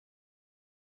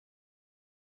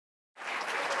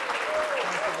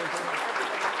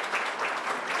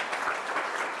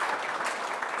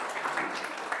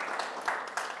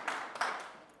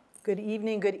Good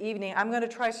evening, good evening. I'm going to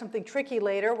try something tricky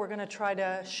later. We're going to try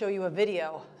to show you a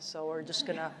video. So we're just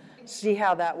going to see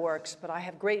how that works. But I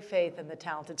have great faith in the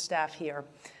talented staff here,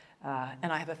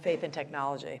 and I have a faith in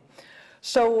technology.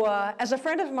 So as a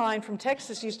friend of mine from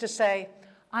Texas used to say,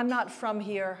 I'm not from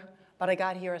here, but I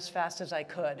got here as fast as I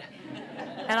could.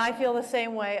 And I feel the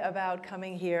same way about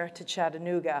coming here to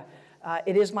Chattanooga.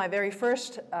 It is my very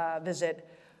first visit,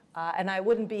 and I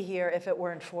wouldn't be here if it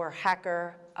weren't for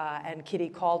Hacker and Kitty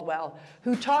Caldwell,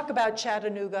 who talk about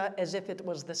Chattanooga as if it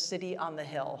was the city on the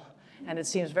hill. And it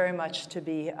seems very much to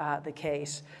be the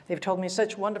case. They've told me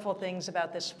such wonderful things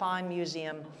about this fine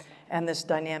museum and this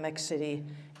dynamic city,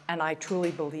 and I truly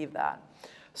believe that.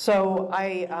 So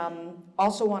I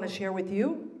also want to share with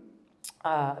you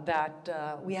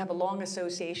that we have a long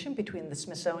association between the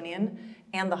Smithsonian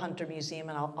and the Hunter Museum,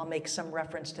 and I'll make some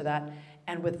reference to that.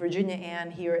 And with Virginia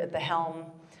Ann here at the helm,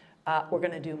 we're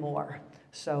going to do more.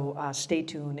 So stay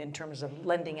tuned in terms of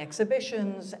lending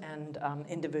exhibitions and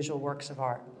individual works of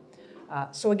art.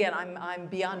 So again, I'm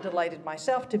beyond delighted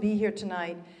myself to be here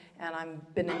tonight, and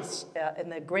I've been in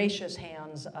the gracious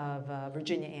hands of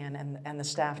Virginia Ann and the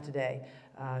staff today.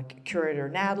 Curator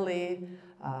Natalie,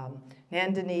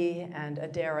 Nandini, and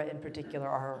Adara in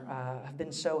particular have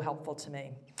been so helpful to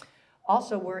me.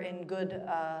 Also, we're in good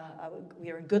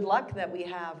luck that we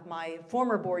have my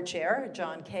former board chair,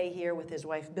 John Kay, here with his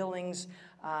wife Billings,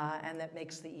 and that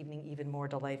makes the evening even more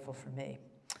delightful for me.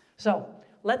 So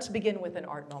let's begin with an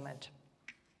art moment.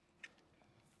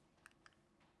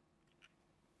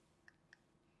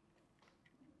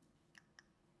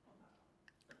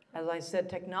 As I said,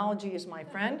 technology is my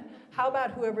friend. How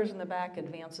about whoever's in the back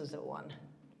advances at one?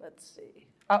 Let's see.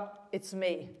 Oh, it's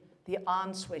me. The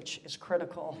on switch is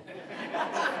critical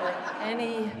for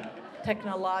any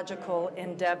technological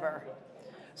endeavor.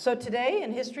 So today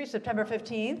in history, September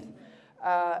 15th,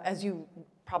 as you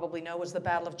probably know, was the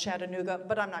Battle of Chattanooga,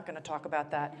 but I'm not going to talk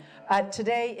about that.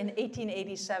 Today in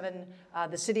 1887,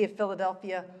 the city of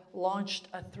Philadelphia launched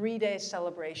a 3-day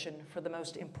celebration for the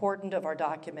most important of our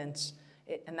documents.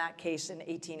 In that case, in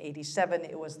 1887,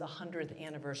 it was the 100th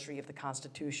anniversary of the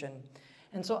Constitution.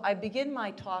 And so I begin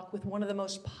my talk with one of the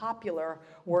most popular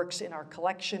works in our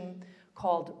collection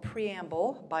called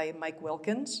Preamble by Mike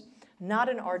Wilkins. Not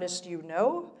an artist you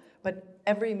know, but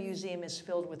every museum is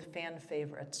filled with fan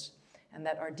favorites and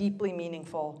that are deeply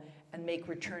meaningful and make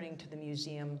returning to the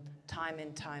museum time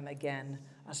and time again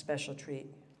a special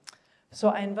treat. So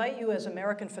I invite you, as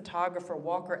American photographer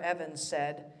Walker Evans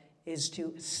said, is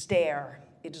to stare.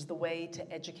 It is the way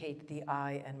to educate the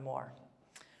eye and more.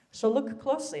 So look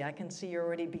closely. I can see you're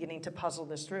already beginning to puzzle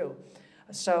this through.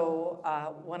 So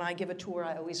when I give a tour,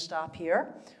 I always stop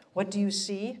here. What do you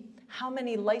see? How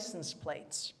many license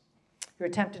plates? You're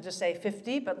tempted to say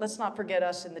 50, but let's not forget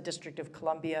us in the District of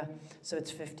Columbia, so it's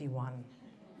 51.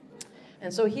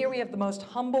 And so here we have the most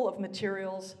humble of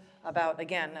materials about,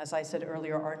 again, as I said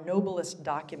earlier, our noblest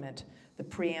document, the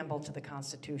preamble to the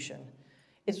Constitution.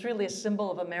 It's really a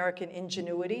symbol of American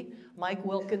ingenuity. Mike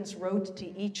Wilkins wrote to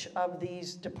each of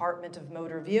these Department of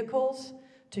Motor Vehicles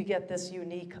to get this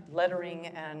unique lettering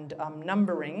and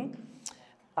numbering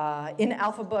in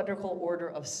alphabetical order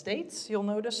of states, you'll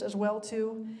notice as well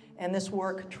too. And this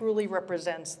work truly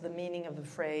represents the meaning of the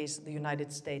phrase, the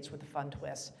United States with a fun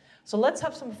twist. So let's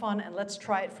have some fun and let's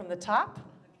try it from the top.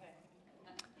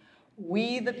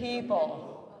 We the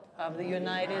people of the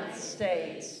United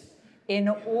States, in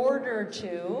order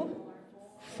to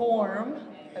form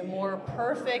a more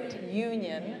perfect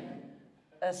union,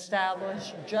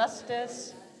 establish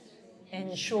justice,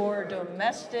 ensure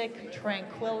domestic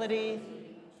tranquility,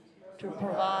 to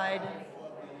provide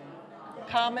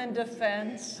common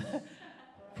defense,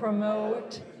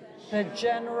 promote the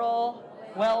general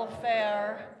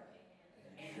welfare,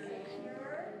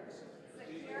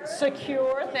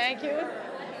 secure, thank you,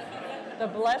 the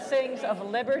blessings of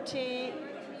liberty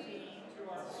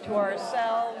to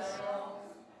ourselves,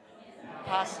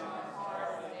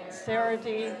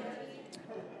 posterity,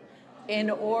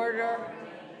 in order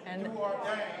and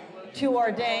to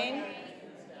ordain,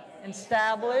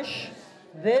 establish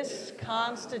this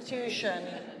Constitution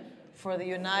for the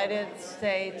United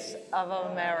States of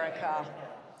America.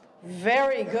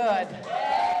 Very good.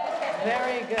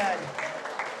 Very good.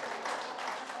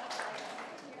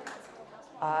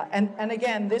 And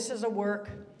again, this is a work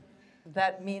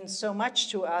that means so much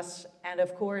to us, and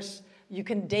of course, you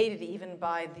can date it even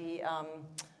by the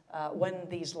when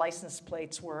these license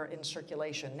plates were in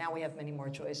circulation. Now we have many more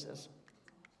choices.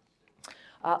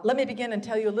 Let me begin and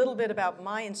tell you a little bit about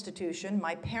my institution,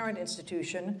 my parent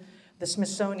institution, the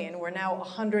Smithsonian. We're now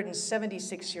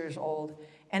 176 years old,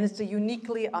 and it's a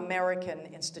uniquely American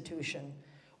institution.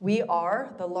 We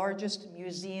are the largest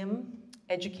museum,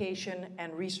 education,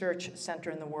 and research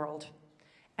center in the world,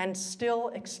 and still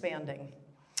expanding.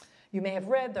 You may have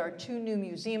read there are 2 new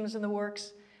museums in the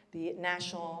works, the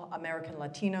National American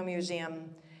Latino Museum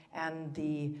and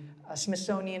the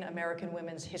Smithsonian American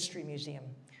Women's History Museum.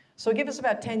 So give us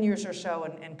about 10 years or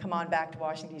so and come on back to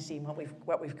Washington, D.C. and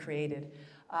what we've created.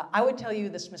 I would tell you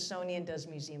the Smithsonian does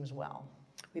museums well.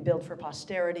 We build for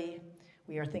posterity,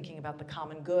 we are thinking about the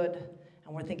common good,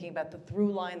 and we're thinking about the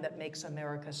through line that makes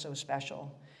America so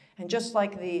special. And just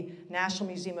like the National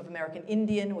Museum of American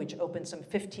Indian, which opened some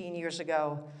 15 years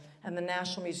ago, and the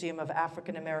National Museum of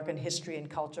African American History and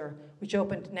Culture, which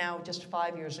opened now just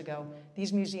 5 years ago,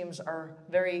 these museums are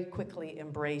very quickly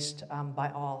embraced by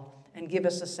all and give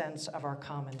us a sense of our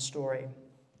common story.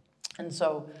 And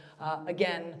so,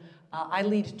 again, I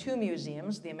lead 2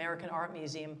 museums, the American Art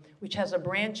Museum, which has a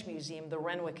branch museum, the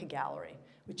Renwick Gallery,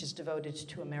 which is devoted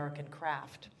to American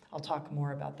craft. I'll talk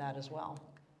more about that as well.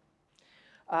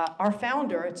 Our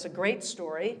founder, it's a great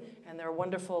story, and there are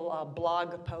wonderful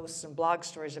blog posts and blog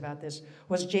stories about this,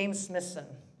 was James Smithson,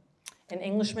 an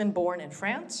Englishman born in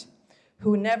France,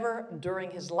 who never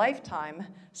during his lifetime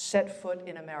set foot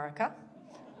in America.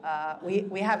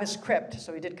 We have his crypt,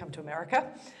 so he did come to America.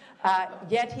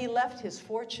 Yet he left his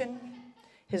fortune,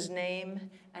 his name,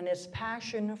 and his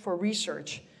passion for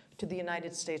research to the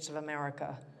United States of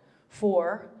America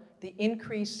for the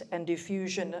increase and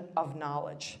diffusion of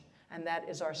knowledge. And that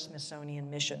is our Smithsonian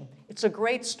mission. It's a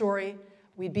great story.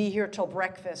 We'd be here till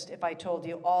breakfast if I told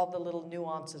you all the little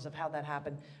nuances of how that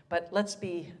happened. But let's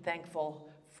be thankful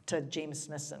to James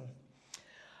Smithson.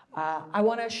 I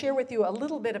want to share with you a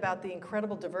little bit about the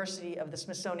incredible diversity of the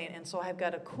Smithsonian. And so I've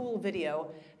got a cool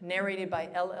video narrated by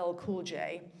LL Cool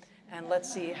J. And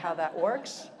let's see how that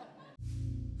works.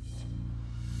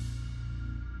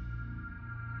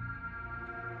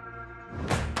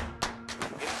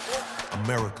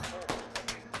 America,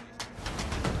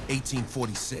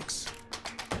 1846,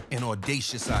 an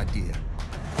audacious idea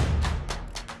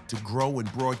to grow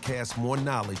and broadcast more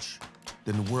knowledge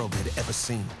than the world had ever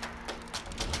seen.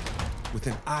 With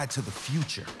an eye to the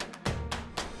future,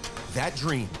 that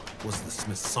dream was the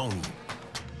Smithsonian,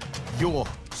 your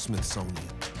Smithsonian.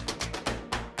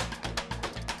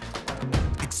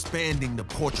 Expanding the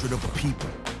portrait of a people,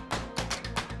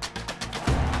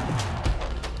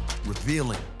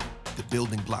 revealing the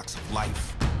building blocks of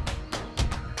life,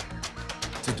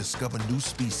 to discover new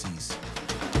species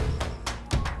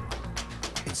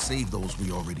and save those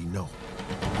we already know.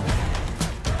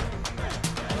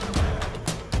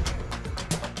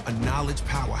 A knowledge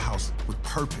powerhouse with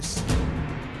purpose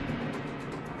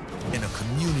and a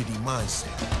community mindset.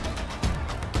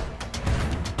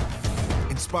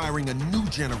 Inspiring a new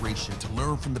generation to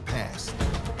learn from the past.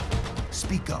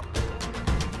 Speak up,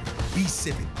 be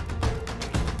civic,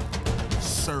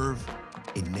 serve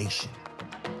a nation.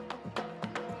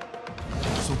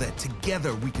 So that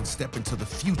together we can step into the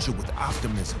future with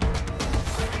optimism.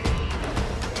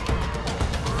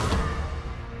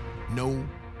 No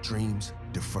dreams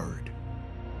deferred.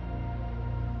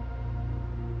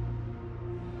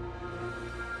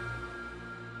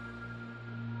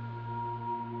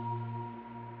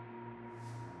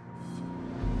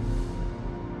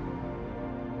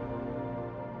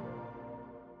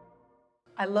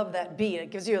 I love that beat. It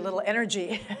gives you a little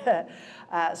energy.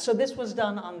 So this was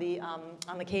done on the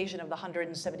occasion of the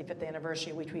 175th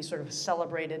anniversary, which we sort of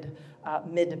celebrated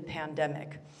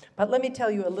mid-pandemic. But let me tell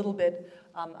you a little bit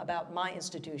about my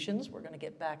institutions. We're going to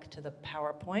get back to the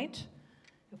PowerPoint.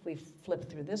 If we flip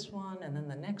through this one and then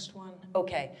the next one.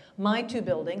 Okay, my 2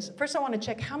 buildings. First, I want to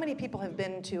check how many people have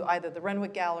been to either the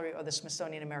Renwick Gallery or the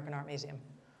Smithsonian American Art Museum.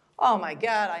 Oh my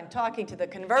God, I'm talking to the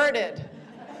converted.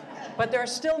 But there are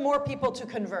still more people to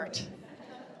convert.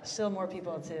 Still more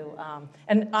people to,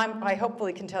 and I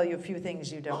hopefully can tell you a few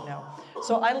things you don't know.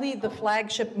 So I lead the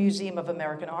flagship Museum of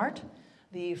American Art,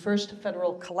 the first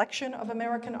federal collection of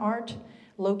American art,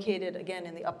 located again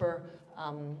in the upper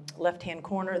left-hand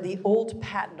corner, the old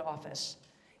patent office.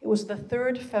 It was the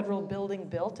 3rd federal building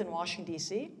built in Washington,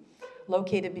 D.C.,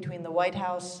 located between the White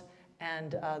House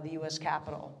and the US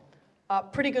Capitol.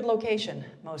 Pretty good location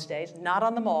most days, not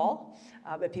on the mall,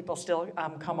 but people still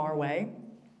come our way.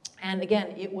 And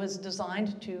again, it was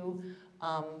designed to,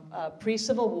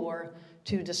 pre-Civil War,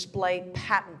 to display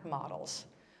patent models.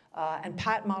 And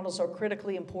patent models are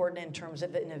critically important in terms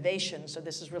of innovation, so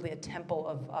this is really a temple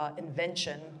of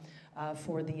invention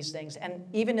for these things. And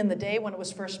even in the day when it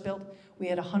was first built, we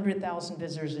had 100,000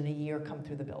 visitors in a year come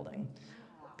through the building.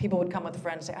 people would come with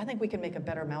friends and say, I think we can make a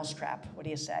better mousetrap. What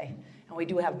do you say? And we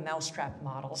do have mousetrap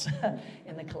models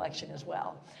in the collection as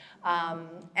well.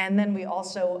 And then we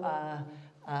also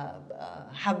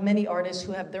have many artists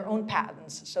who have their own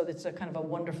patents, so it's a kind of a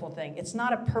wonderful thing. It's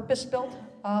not a purpose-built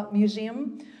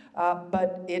museum,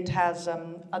 but it has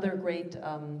other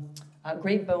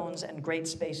great bones and great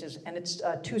spaces, and it's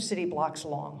 2 city blocks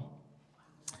long.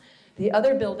 The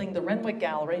other building, the Renwick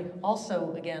Gallery,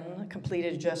 also, again,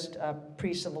 completed just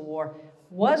pre-Civil War,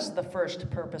 was the first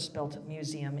purpose-built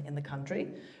museum in the country.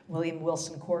 William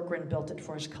Wilson Corcoran built it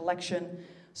for his collection,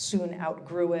 soon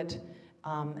outgrew it,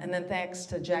 and then thanks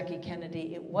to Jackie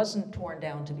Kennedy, it wasn't torn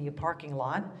down to be a parking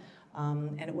lot,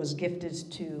 and it was gifted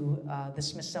to the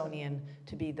Smithsonian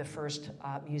to be the first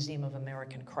Museum of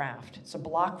American Craft. It's a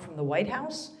block from the White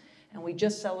House, and we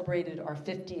just celebrated our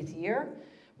 50th year,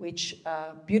 which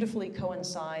beautifully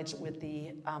coincides with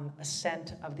the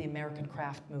ascent of the American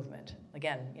craft movement.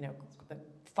 Again, you know, the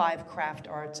 5 craft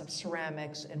arts of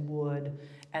ceramics and wood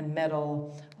and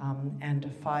metal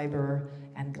and fiber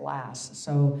and glass.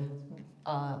 So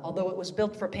although it was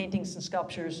built for paintings and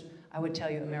sculptures, I would tell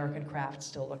you American craft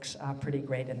still looks pretty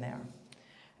great in there.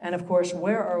 And of course,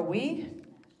 where are we?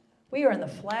 We are in the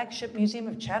flagship museum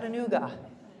of Chattanooga.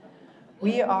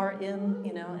 We are in,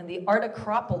 you know, in the Art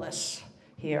Acropolis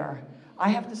here. I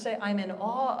have to say, I'm in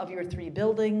awe of your 3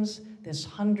 buildings, this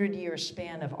 100-year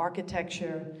span of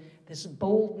architecture, this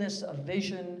boldness of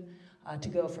vision to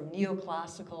go from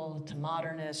neoclassical to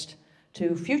modernist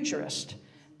to futurist.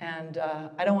 And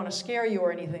I don't want to scare you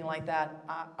or anything like that,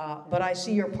 but I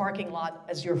see your parking lot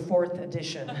as your 4th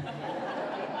edition.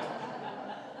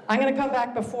 I'm going to come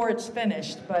back before it's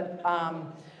finished, but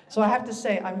so I have to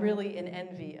say I'm really in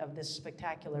envy of this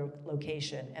spectacular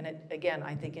location. And it, again,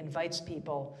 I think invites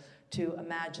people to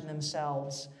imagine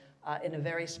themselves in a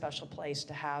very special place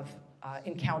to have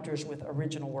encounters with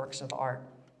original works of art.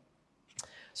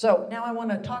 So now I want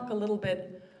to talk a little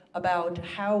bit about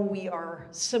how we are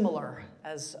similar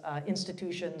as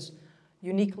institutions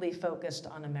uniquely focused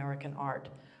on American art.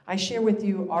 I share with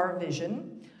you our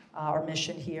vision, our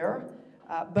mission here,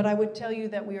 but I would tell you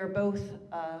that we are both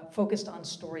focused on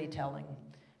storytelling,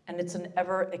 and it's an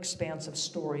ever-expansive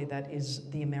story that is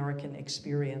the American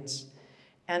experience.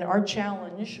 And our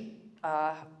challenge,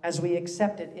 as we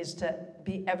accept it, is to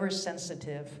be ever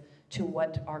sensitive to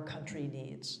what our country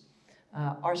needs.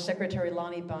 Our Secretary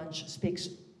Lonnie Bunch speaks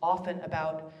often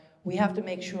about we have to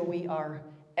make sure we are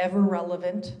ever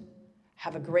relevant,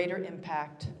 have a greater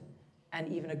impact, and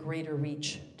even a greater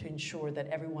reach to ensure that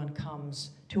everyone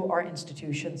comes to our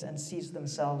institutions and sees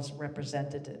themselves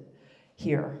represented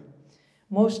here.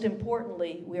 Most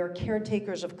importantly, we are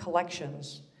caretakers of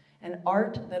collections and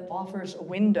art that offers a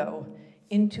window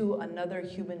into another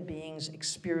human being's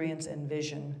experience and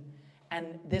vision,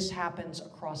 and this happens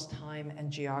across time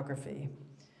and geography.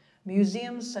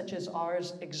 Museums such as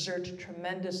ours exert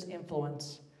tremendous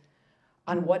influence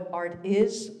on what art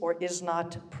is or is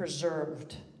not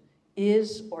preserved,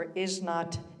 is or is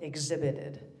not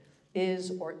exhibited,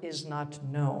 is or is not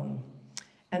known.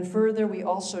 And further, we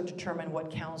also determine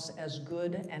what counts as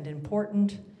good and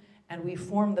important, and we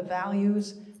form the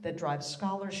values that drive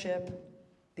scholarship,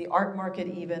 the art market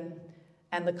even,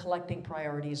 and the collecting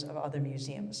priorities of other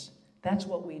museums. That's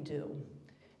what we do.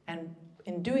 And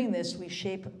in doing this, we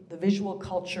shape the visual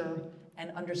culture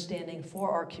and understanding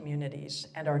for our communities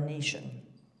and our nation.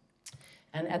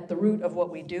 And at the root of what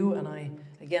we do, and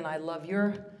I love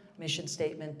your mission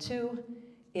statement too,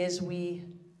 is we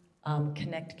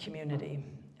connect community,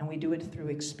 and we do it through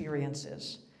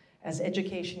experiences. As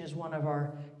education is one of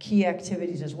our key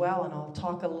activities as well, and I'll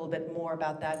talk a little bit more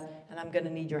about that, and I'm going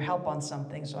to need your help on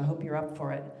something, so I hope you're up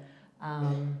for it.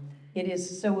 It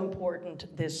is so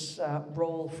important, this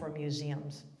role for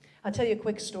museums. I'll tell you a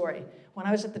quick story. When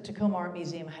I was at the Tacoma Art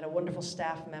Museum, I had a wonderful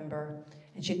staff member,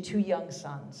 and she had 2 young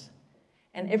sons.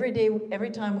 And every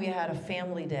time we had a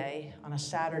family day on a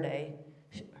Saturday,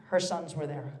 her sons were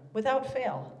there, without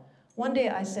fail. One day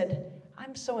I said,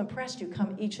 I'm so impressed you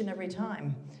come each and every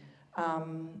time.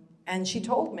 And she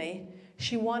told me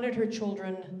she wanted her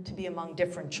children to be among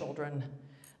different children,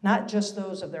 not just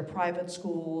those of their private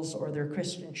schools or their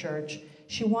Christian church.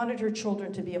 She wanted her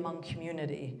children to be among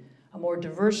community, a more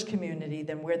diverse community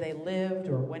than where they lived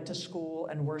or went to school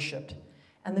and worshiped.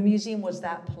 And the museum was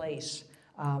that place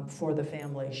for the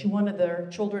family. She wanted their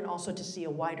children also to see a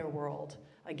wider world,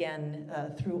 again,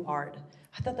 through art.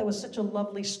 I thought that was such a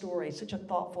lovely story, such a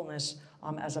thoughtfulness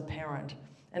as a parent.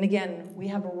 And again, we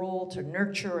have a role to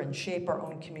nurture and shape our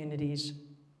own communities.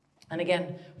 And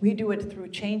again, we do it through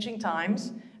changing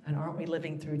times, and aren't we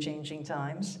living through changing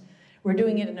times? We're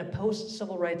doing it in a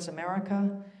post-civil rights America,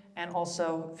 and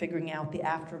also figuring out the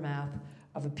aftermath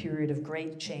of a period of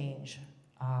great change,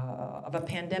 of a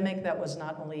pandemic that was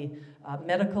not only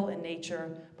medical in nature,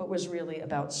 but was really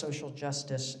about social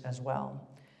justice as well.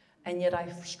 And yet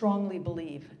I strongly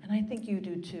believe, and I think you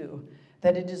do too,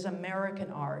 that it is American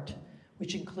art,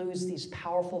 which includes these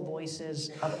powerful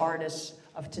voices of artists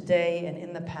of today and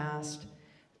in the past.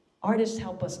 Artists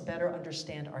help us better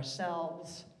understand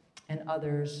ourselves and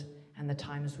others and the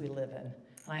times we live in.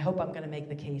 And I hope I'm going to make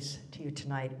the case to you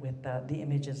tonight with the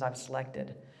images I've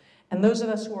selected. And those of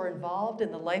us who are involved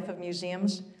in the life of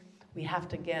museums, we have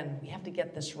to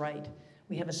get this right.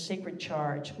 We have a sacred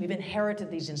charge. We've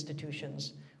inherited these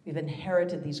institutions. We've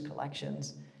inherited these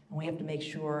collections. And we have to make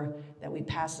sure that we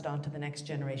pass it on to the next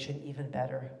generation even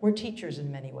better. We're teachers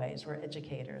in many ways. We're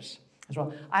educators as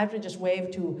well. I have to just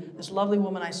wave to this lovely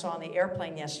woman I saw on the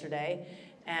airplane yesterday,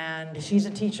 and she's a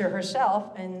teacher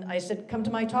herself, and I said, come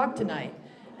to my talk tonight.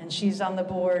 And she's on the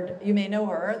board, you may know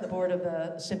her, the board of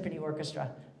the Symphony Orchestra.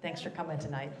 Thanks for coming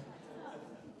tonight.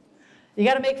 You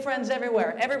gotta make friends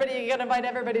everywhere. You gotta invite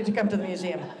everybody to come to the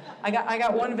museum. I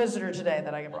got one visitor today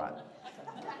that I brought.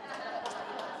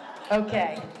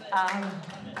 Okay,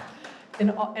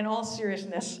 in all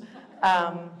seriousness,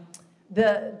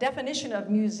 the definition of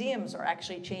museums are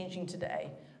actually changing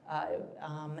today.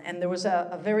 And there was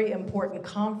a very important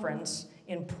conference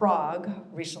in Prague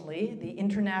recently, the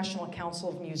International Council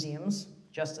of Museums,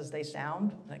 just as they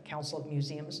sound, the Council of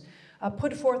Museums,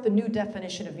 put forth a new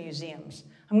definition of museums.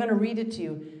 I'm gonna read it to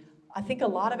you. I think a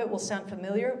lot of it will sound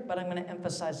familiar, but I'm gonna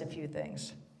emphasize a few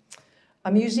things.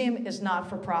 A museum is not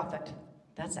for profit.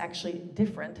 That's actually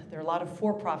different. There are a lot of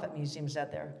for-profit museums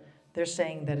out there. They're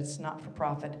saying that it's not for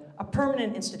profit. A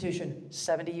permanent institution,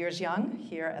 70 years young,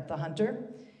 here at the Hunter,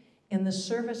 in the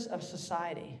service of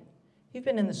society. You've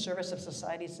been in the service of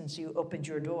society since you opened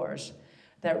your doors.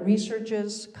 That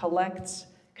researches, collects,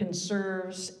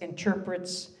 conserves,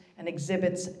 interprets, and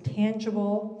exhibits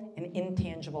tangible and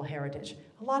intangible heritage.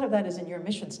 A lot of that is in your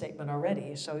mission statement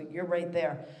already, so you're right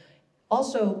there.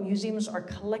 Also, museums are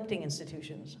collecting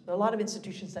institutions. There are a lot of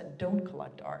institutions that don't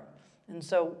collect art. And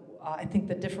so I think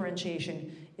the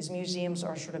differentiation is museums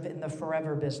are sort of in the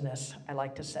forever business, I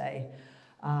like to say.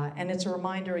 And it's a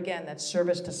reminder, again, that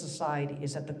service to society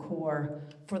is at the core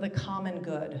for the common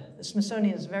good. The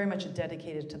Smithsonian is very much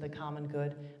dedicated to the common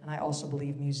good, and I also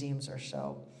believe museums are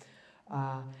so.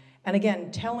 And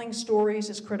again, telling stories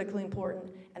is critically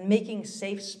important, and making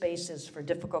safe spaces for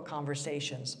difficult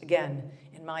conversations, again,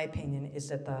 in my opinion,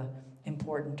 is at the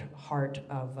important heart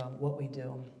of what we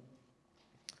do.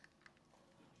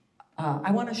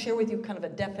 I want to share with you kind of a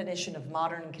definition of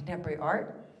modern and contemporary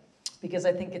art, because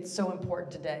I think it's so important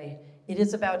today. It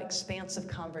is about expansive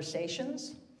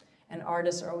conversations, and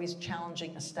artists are always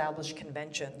challenging established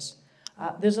conventions.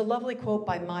 There's a lovely quote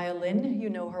by Maya Lin. You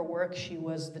know her work. She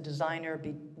was the designer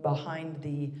behind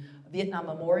the Vietnam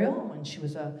Memorial when she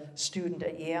was a student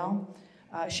at Yale.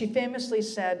 She famously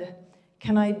said,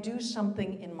 "Can I do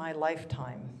something in my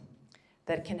lifetime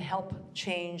that can help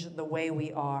change the way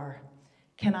we are?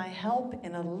 Can I help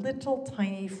in a little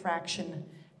tiny fraction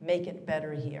make it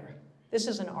better here?" This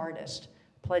is an artist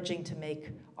pledging to make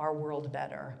our world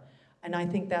better. And I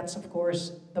think that's, of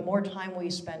course, the more time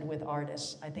we spend with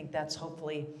artists, I think that's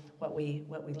hopefully what we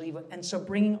leave with. And so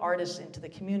bringing artists into the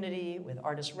community with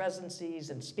artist residencies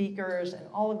and speakers and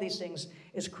all of these things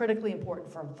is critically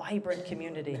important for a vibrant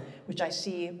community, which I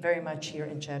see very much here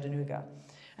in Chattanooga.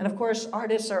 And of course,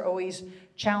 artists are always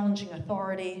challenging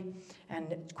authority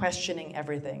and questioning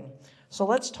everything. So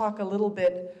let's talk a little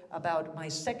bit about my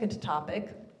second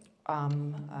topic.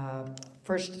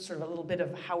 First, sort of a little bit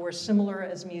of how we're similar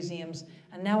as museums,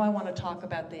 and now I want to talk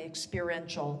about the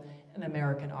experiential in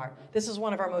American art. This is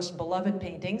one of our most beloved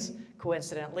paintings,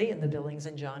 coincidentally, in the Billings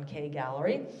and John Kay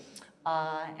Gallery,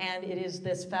 and it is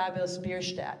this fabulous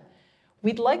Bierstadt.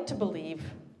 We'd like to believe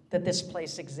that this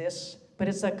place exists, but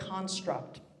it's a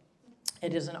construct.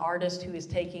 It is an artist who is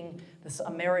taking this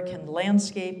American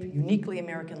landscape, uniquely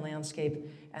American landscape,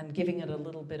 and giving it a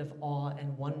little bit of awe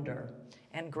and wonder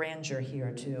and grandeur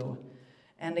here too.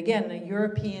 And again, the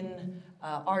European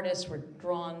artists were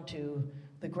drawn to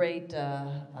the great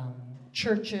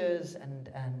churches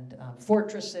and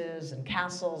fortresses and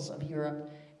castles of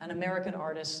Europe, and American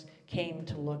artists came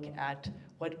to look at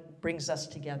what brings us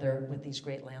together with these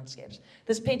great landscapes.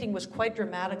 This painting was quite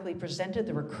dramatically presented.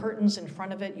 There were curtains in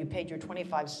front of it. You paid your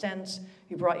 25 cents.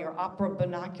 You brought your opera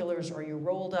binoculars, or you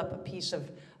rolled up a piece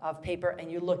of paper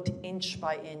and you looked inch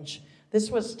by inch. This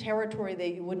was territory that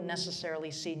you wouldn't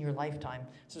necessarily see in your lifetime.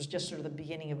 So it was just sort of the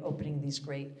beginning of opening these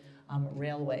great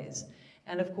railways.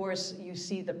 And of course, you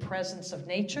see the presence of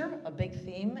nature, a big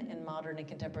theme in modern and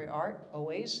contemporary art,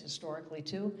 always, historically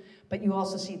too. But you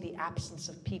also see the absence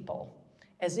of people,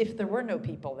 as if there were no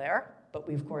people there. But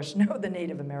we, of course, know the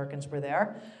Native Americans were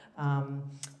there,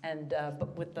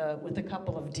 but with a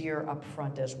couple of deer up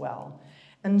front as well.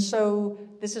 And so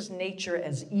this is nature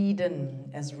as Eden,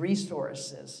 as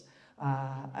resources,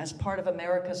 as part of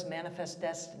America's manifest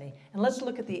destiny. And let's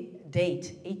look at the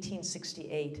date,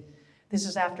 1868. This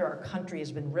is after our country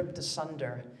has been ripped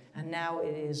asunder, and now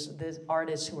it is the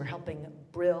artists who are helping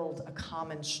build a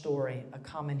common story, a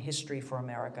common history for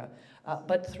America.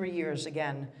 But 3 years,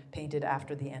 again, painted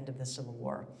after the end of the Civil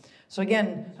War. So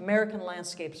again, American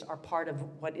landscapes are part of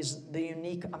what is the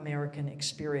unique American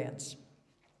experience.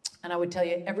 And I would tell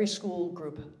you, every school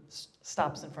group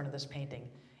stops in front of this painting.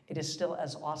 It is still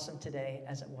as awesome today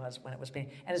as it was when it was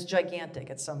painted. And it's gigantic.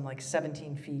 It's some like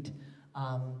 17 feet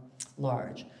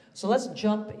large. So let's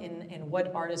jump in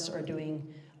what artists are doing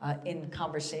in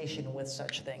conversation with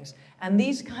such things. And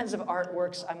these kinds of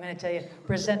artworks, I'm going to tell you,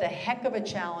 present a heck of a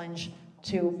challenge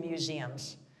to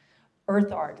museums.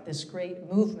 Earth art, this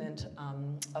great movement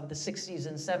of the 60s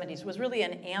and 70s, was really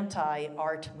an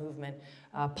anti-art movement.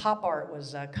 Pop art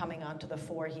was coming onto the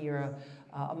fore here,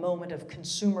 a moment of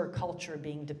consumer culture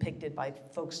being depicted by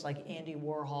folks like Andy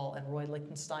Warhol and Roy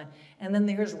Lichtenstein. And then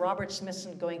there's Robert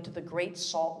Smithson going to the Great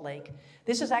Salt Lake.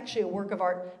 This is actually a work of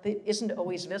art that isn't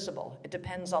always visible. It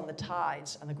depends on the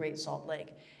tides on the Great Salt Lake.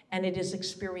 And it is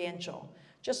experiential.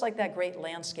 Just like that great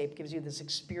landscape gives you this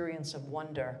experience of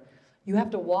wonder. You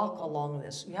have to walk along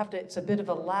this. It's a bit of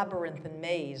a labyrinth and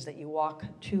maze that you walk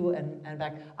to and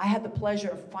back. I had the pleasure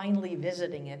of finally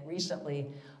visiting it recently.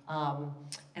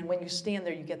 And when you stand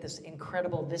there, you get this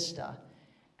incredible vista.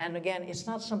 And again, it's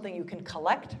not something you can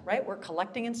collect, right? We're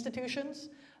collecting institutions,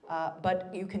 but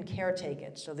you can caretake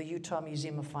it. So the Utah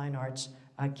Museum of Fine Arts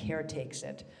caretakes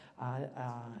it.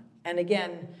 And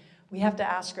again, we have to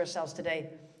ask ourselves today,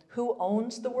 who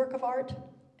owns the work of art?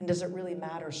 And does it really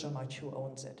matter so much who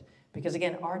owns it? Because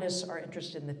again, artists are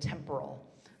interested in the temporal,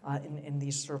 in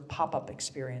these sort of pop-up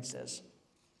experiences.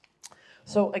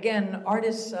 So again,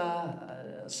 artists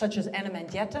such as Ana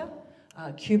Mendieta,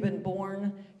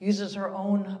 Cuban-born, uses her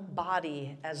own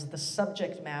body as the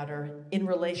subject matter in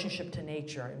relationship to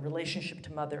nature, in relationship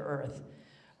to Mother Earth.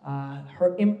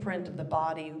 Her imprint of the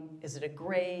body, is it a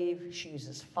grave? She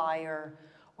uses fire,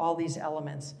 all these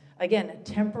elements. Again,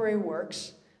 temporary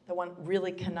works that one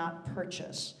really cannot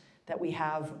purchase, that we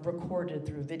have recorded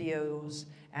through videos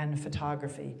and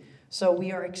photography. So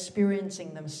we are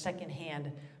experiencing them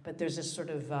secondhand, but there's this sort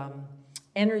of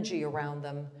energy around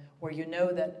them where you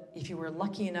know that if you were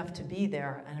lucky enough to be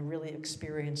there and really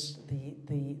experience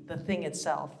the thing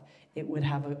itself, it would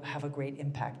have a great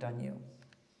impact on you.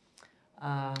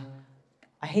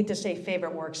 I hate to say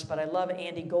favorite works, but I love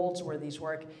Andy Goldsworthy's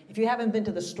work. If you haven't been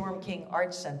to the Storm King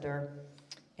Art Center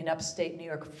in upstate New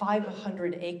York,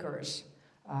 500 acres,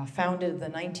 founded in the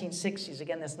 1960s,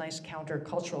 again, this nice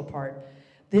countercultural part.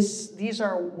 These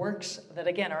are works that,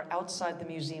 again, are outside the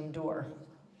museum door.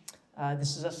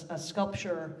 This is a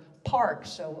sculpture park,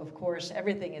 so of course,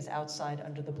 everything is outside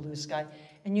under the blue sky.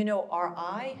 And you know, our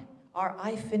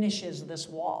eye finishes this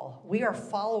wall. We are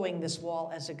following this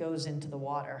wall as it goes into the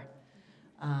water.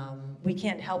 We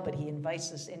can't help it. He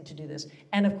invites us in to do this.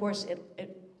 And of course,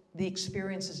 the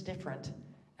experience is different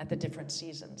at the different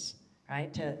seasons.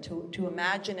 Right? To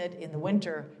imagine it in the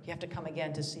winter, you have to come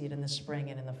again to see it in the spring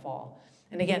and in the fall.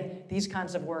 And again, these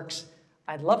kinds of works,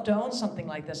 I'd love to own something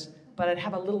like this, but I'd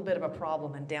have a little bit of a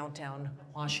problem in downtown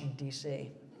Washington, D.C.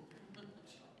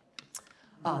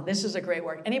 This is a great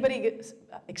work. Anybody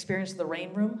experienced the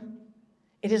Rain Room?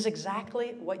 It is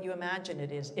exactly what you imagine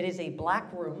it is. It is a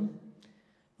black room.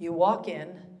 You walk in,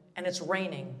 and it's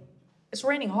raining. It's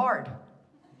raining hard.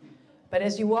 But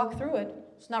as you walk through it,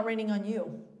 it's not raining on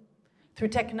you. Through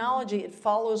technology, it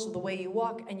follows the way you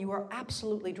walk, and you are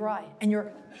absolutely dry. And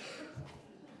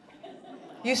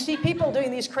you see people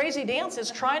doing these crazy dances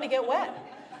trying to get wet.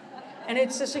 And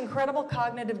it's this incredible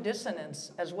cognitive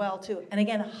dissonance as well, too. And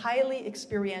again, highly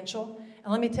experiential.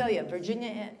 And let me tell you,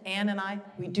 Virginia, Ann, and I,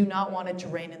 we do not want it to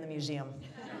rain in the museum.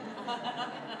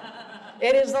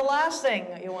 It is the last thing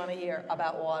you want to hear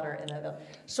about water in the village.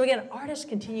 So again, artists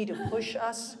continue to push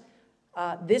us.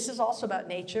 This is also about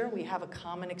nature. We have a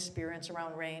common experience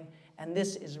around rain, and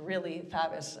this is really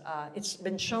fabulous. It's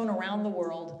been shown around the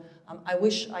world. I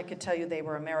wish I could tell you they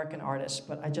were American artists,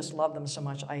 but I just love them so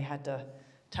much I had to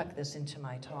tuck this into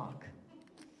my talk.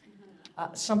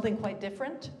 Something quite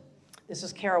different. This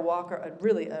is Kara Walker, a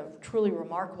truly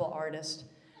remarkable artist,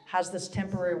 has this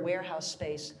temporary warehouse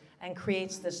space and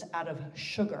creates this out of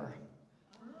sugar.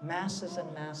 masses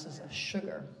and masses of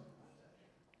sugar.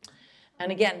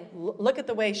 And again, look at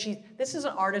the way this is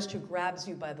an artist who grabs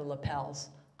you by the lapels.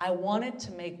 I wanted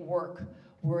to make work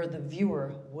where the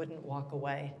viewer wouldn't walk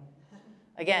away.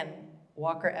 Again,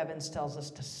 Walker Evans tells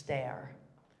us to stare,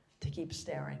 to keep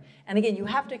staring. And again, you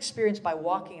have to experience by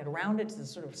walking it around. It's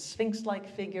this sort of sphinx-like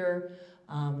figure.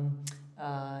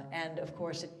 And of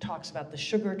course, it talks about the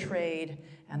sugar trade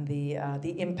and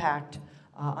the impact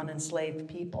on enslaved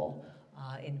people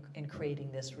in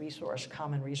creating this resource,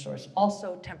 common resource.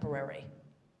 Also temporary.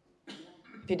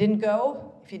 If you didn't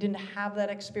go, if you didn't have that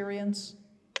experience,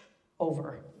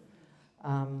 over.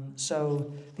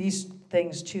 So these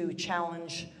things too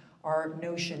challenge our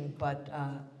notion, but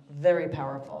very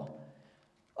powerful.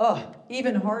 Oh,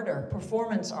 even harder,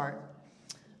 performance art.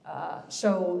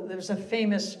 So there's a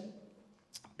famous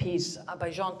piece by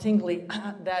Jean Tinguely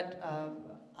that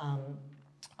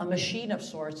a machine of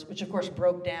sorts, which of course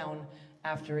broke down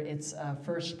after its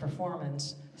first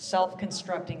performance,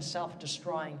 self-constructing,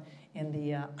 self-destroying in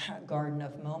the Garden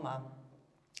of MoMA.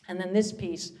 And then this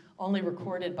piece, only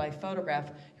recorded by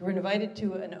photograph, you were invited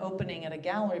to an opening at a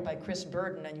gallery by Chris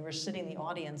Burden, and you were sitting in the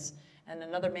audience, and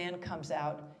another man comes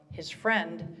out. His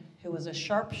friend, who was a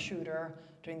sharpshooter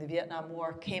during the Vietnam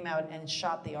War, came out and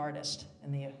shot the artist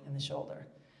in the shoulder.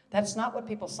 That's not what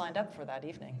people signed up for that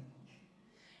evening.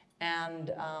 And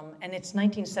it's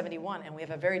 1971, and we have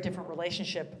a very different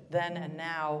relationship then and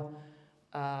now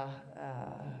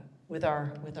with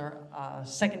our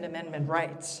Second Amendment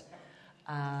rights.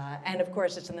 And of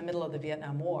course, it's in the middle of the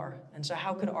Vietnam War. And so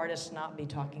how could artists not be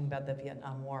talking about the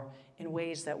Vietnam War in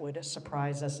ways that would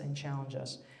surprise us and challenge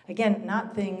us? Again,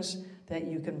 not things that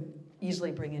you can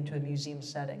easily bring into a museum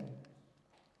setting.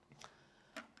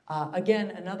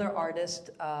 Again, another artist,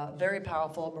 very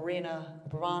powerful, Marina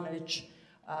Abramovich.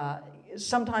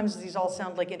 Sometimes these all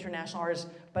sound like international artists,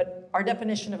 but our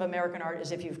definition of American art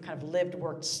is if you've kind of lived,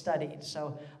 worked, studied.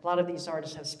 So a lot of these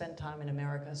artists have spent time in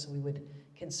America, so we would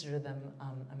consider them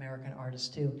American artists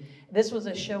too. This was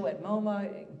a show at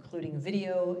MoMA, including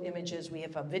video images. We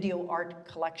have a video art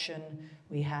collection.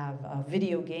 We have a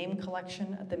video game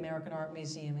collection at the American Art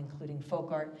Museum, including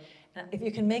folk art. And if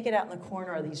you can make it out in the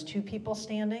corner are these two people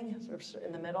standing, sort of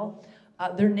in the middle.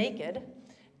 They're naked,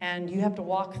 and you have to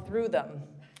walk through them.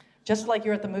 Just like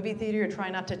you're at the movie theater, you're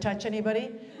trying not to touch anybody.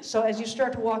 So as you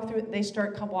start to walk through it, they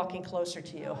start walking closer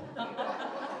to you.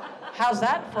 How's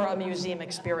that for a museum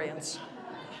experience?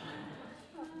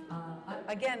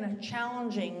 Again,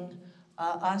 challenging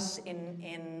us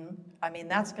I mean,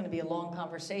 that's going to be a long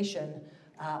conversation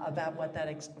about what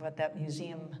that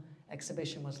museum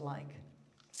exhibition was like.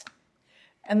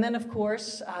 And then, of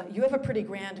course, you have a pretty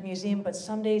grand museum, but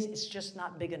some days it's just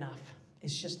not big enough.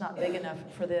 It's just not big enough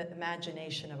for the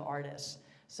imagination of artists.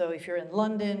 So if you're in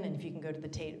London, and if you can go to the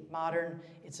Tate Modern,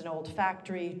 it's an old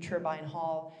factory, Turbine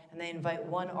Hall, and they invite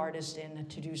one artist in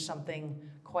to do something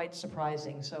quite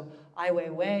surprising. So Ai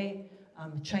Weiwei,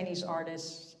 Chinese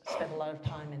artist, spent a lot of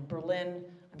time in Berlin.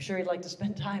 I'm sure he'd like to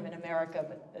spend time in America,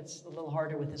 but it's a little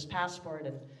harder with his passport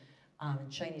and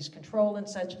Chinese control and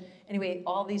such. Anyway,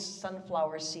 all these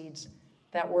sunflower seeds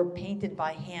that were painted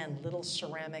by hand, little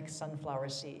ceramic sunflower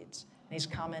seeds. And he's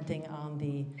commenting on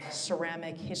the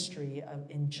ceramic history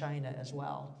in China as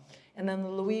well. And then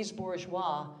Louise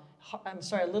Bourgeois, I'm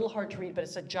sorry, a little hard to read, but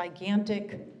it's a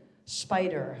gigantic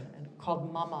spider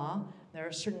called Mama. There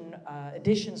are certain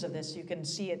editions of this. You can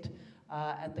see it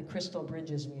at the Crystal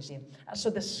Bridges Museum. So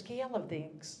the scale of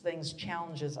these things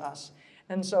challenges us.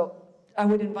 And so I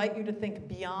would invite you to think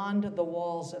beyond the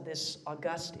walls of this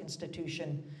august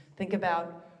institution. Think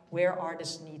about where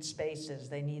artists need spaces.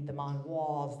 They need them on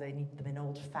walls, they need them in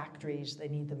old factories, they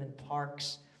need them in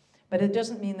parks. But it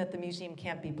doesn't mean that the museum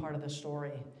can't be part of the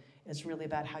story. It's really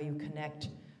about how you connect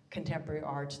contemporary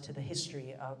art to the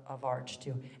history of art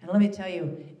too. And let me tell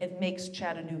you, it makes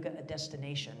Chattanooga a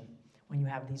destination when you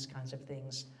have these kinds of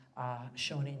things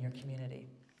shown in your community.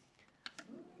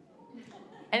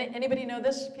 Anybody know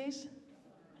this piece?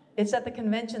 It's at the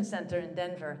Convention Center in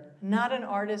Denver. Not an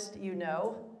artist you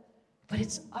know, but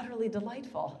it's utterly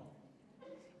delightful.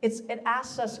 It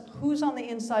asks us who's on the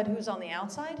inside, who's on the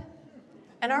outside.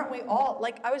 And aren't we all,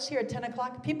 like I was here at 10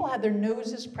 o'clock, people had their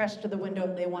noses pressed to the window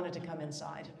and they wanted to come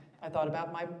inside. I thought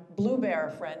about my blue bear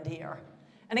friend here.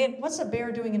 And again, what's a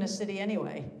bear doing in a city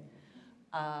anyway?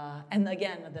 And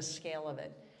again, the scale of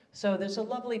it. So there's a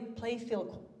lovely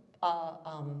playful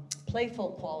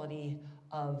quality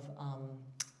of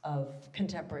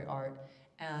contemporary art.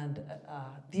 And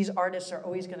these artists are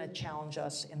always going to challenge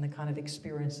us in the kind of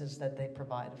experiences that they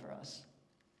provide for us.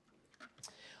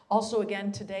 Also,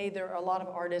 again, today there are a lot of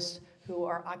artists who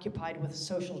are occupied with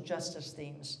social justice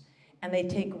themes. and they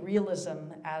take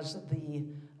realism as the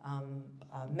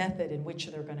method in which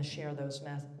they're going to share those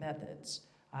methods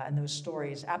and those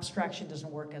stories. Abstraction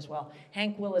doesn't work as well.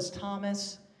 Hank Willis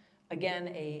Thomas, again,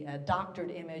 a doctored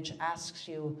image, asks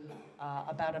you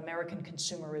about American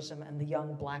consumerism and the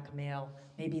young black male,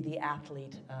 maybe the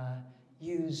athlete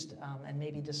used and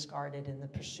maybe discarded in the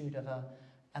pursuit of an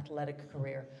athletic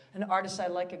career. An artist I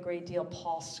like a great deal,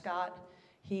 Paul Scott.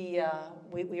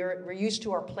 We're used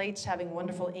to our plates having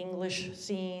wonderful English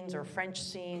scenes or French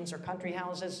scenes or country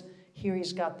houses. Here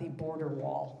he's got the border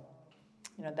wall.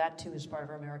 You know, that too is part of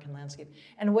our American landscape.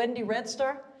 And Wendy Red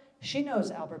Star, she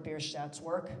knows Albert Bierstadt's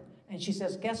work, and she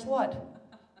says, guess what?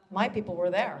 My people were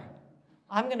there.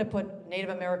 I'm going to put Native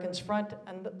Americans front,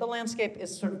 and the landscape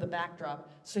is sort of the backdrop.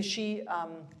 So she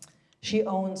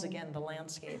owns, again, the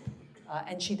landscape,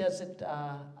 and she does it,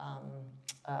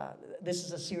 this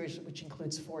is a series which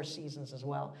includes 4 seasons as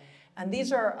well. And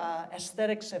these are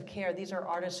aesthetics of care. These are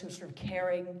artists who are sort of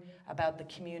caring about the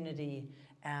community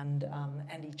and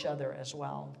each other as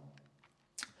well.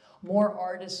 More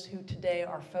artists who today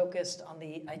are focused on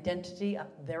the identity,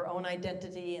 their own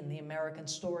identity in the American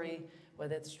story,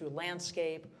 whether it's through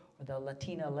landscape or the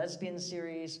Latina lesbian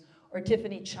series, or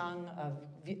Tiffany Chung, a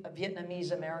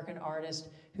Vietnamese American artist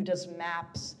who does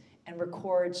maps and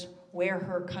records where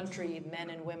her country, men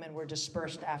and women, were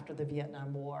dispersed after the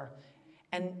Vietnam War.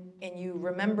 And you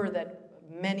remember that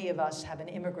many of us have an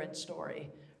immigrant story.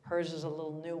 Hers is a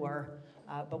little newer,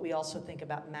 but we also think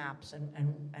about maps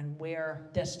and where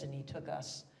destiny took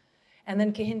us. And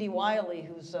then Kehinde Wiley,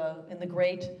 who's in the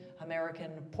great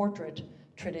American portrait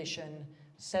tradition,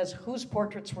 says whose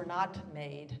portraits were not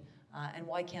made, and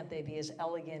why can't they be as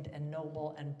elegant and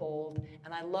noble and bold?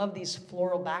 And I love these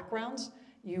floral backgrounds.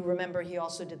 You remember he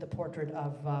also did the portrait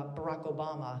of Barack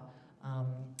Obama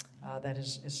that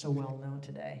is so well known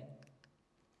today.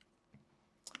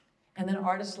 And then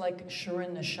artists like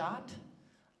Shirin Neshat,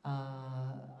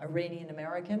 Iranian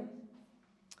American.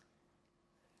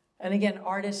 And again,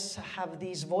 artists have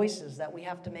these voices that we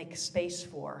have to make space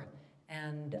for.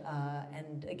 And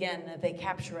again, they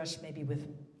capture us maybe with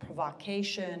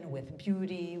provocation, with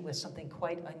beauty, with something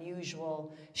quite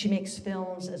unusual. She makes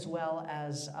films as well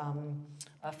as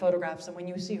photographs, and when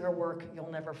you see her work,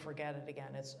 you'll never forget it again.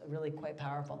 It's really quite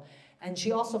powerful. And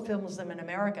she also films them in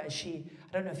America. I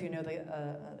don't know if you know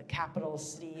the capital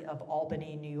city of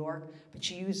Albany, New York, but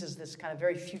she uses this kind of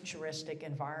very futuristic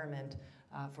environment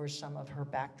for some of her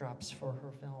backdrops for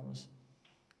her films.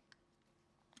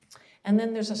 And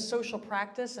then there's a social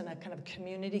practice and a kind of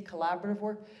community collaborative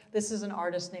work. This is an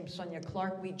artist named Sonia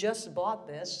Clark. We just bought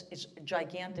this. It's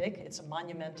gigantic. It's a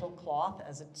monumental cloth,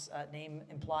 as its name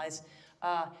implies.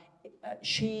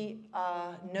 She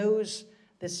knows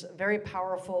this very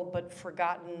powerful but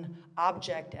forgotten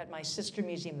object at my sister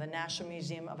museum, the National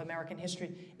Museum of American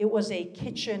History. It was a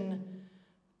kitchen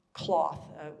cloth,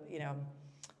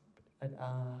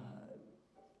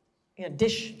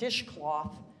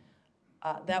 dishcloth.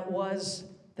 That was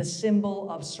the symbol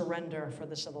of surrender for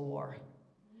the Civil War.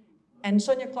 And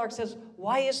Sonia Clark says,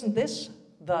 why isn't this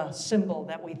the symbol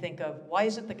that we think of? Why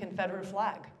is it the Confederate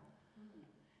flag?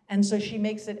 And so she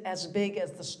makes it as big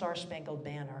as the Star-Spangled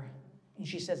Banner. And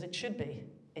she says it should be.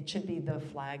 It should be the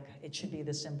flag. It should be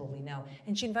the symbol we know.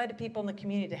 And she invited people in the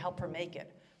community to help her make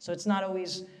it. So it's not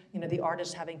always, the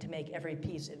artist having to make every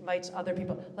piece. It invites other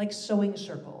people, like sewing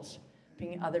circles,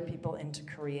 bringing other people in to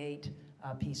create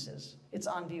pieces. It's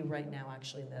on view right now,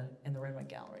 actually, in the Renwick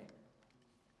Gallery.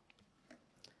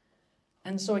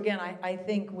 And so again, I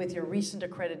think with your recent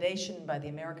accreditation by the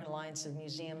American Alliance of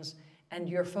Museums and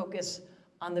your focus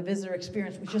on the visitor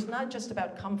experience, which is not just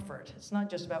about comfort. It's not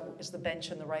just about, is the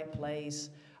bench in the right place?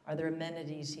 Are there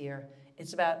amenities here?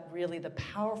 It's about really the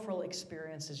powerful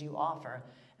experiences you offer.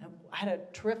 And I had a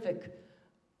terrific,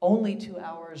 only 2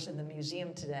 hours in the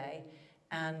museum today,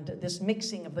 and this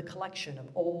mixing of the collection of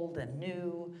old and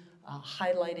new,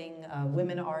 highlighting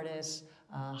women artists,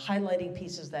 highlighting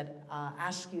pieces that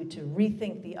ask you to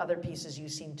rethink the other pieces you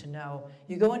seem to know.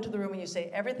 You go into the room and you say,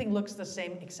 everything looks the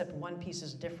same except one piece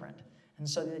is different. And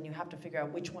so then you have to figure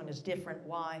out which one is different,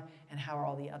 why, and how are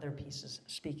all the other pieces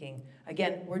speaking.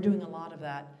 Again, we're doing a lot of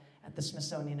that at the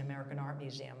Smithsonian American Art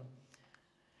Museum.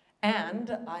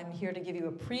 And I'm here to give you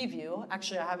a preview.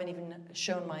 Actually, I haven't even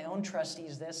shown my own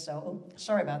trustees this, so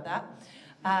sorry about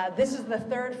that. This is the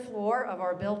 3rd floor of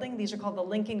our building. These are called the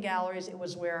Lincoln Galleries. It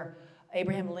was where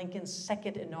Abraham Lincoln's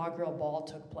 2nd inaugural ball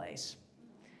took place.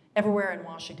 Everywhere in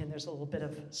Washington, there's a little bit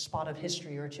of spot of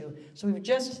history or two. So we've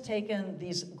just taken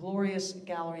these glorious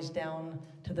galleries down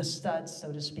to the studs,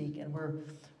 so to speak, and we're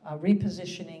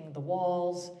repositioning the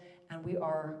walls and we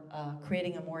are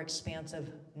creating a more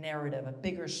expansive narrative, a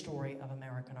bigger story of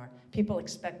American art. People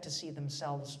expect to see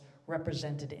themselves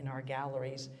represented in our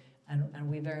galleries, and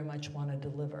we very much want to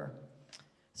deliver.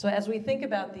 So as we think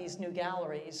about these new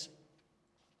galleries,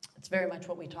 it's very much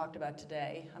what we talked about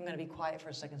today. I'm going to be quiet for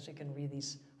a second so you can read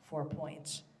these 4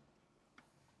 points.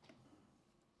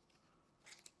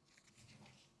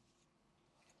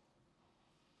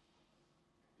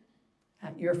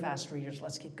 You're fast readers,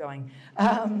 let's keep going.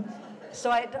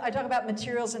 So I talk about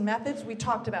materials and methods. We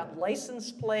talked about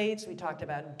license plates, we talked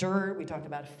about dirt, we talked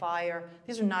about fire.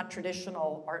 These are not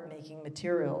traditional art-making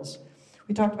materials.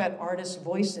 We talked about artists'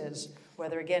 voices,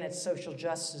 whether again it's social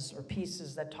justice or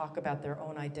pieces that talk about their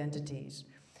own identities.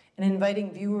 And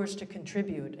inviting viewers to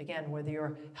contribute, again, whether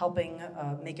you're helping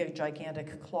make a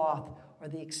gigantic cloth or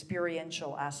the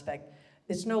experiential aspect.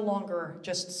 It's no longer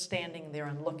just standing there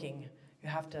and looking. You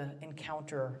have to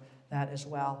encounter that as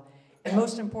well. And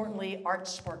most importantly, art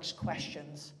sparks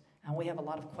questions. And we have a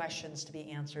lot of questions to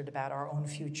be answered about our own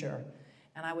future.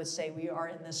 And I would say we are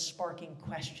in this sparking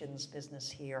questions business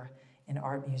here in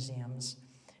art museums.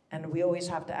 And we always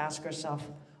have to ask ourselves,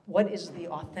 what is the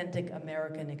authentic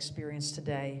American experience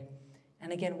today?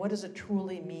 And again, what does it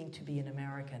truly mean to be an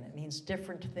American? It means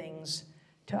different things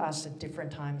to us at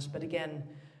different times. But again,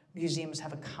 museums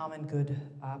have a common good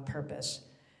purpose.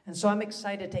 And so I'm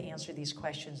excited to answer these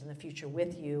questions in the future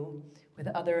with you, with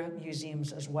other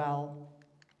museums as well.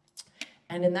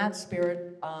 And in that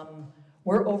spirit,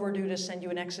 we're overdue to send you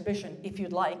an exhibition, if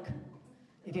you'd like.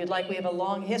 If you'd like, we have a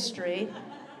long history.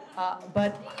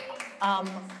 But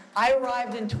I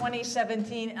arrived in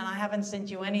 2017, and I haven't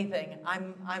sent you anything.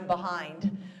 I'm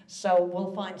behind. So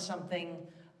we'll find something.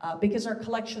 Because our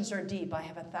collections are deep. I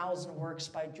have 1,000 works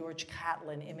by George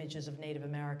Catlin, images of Native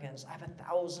Americans. I have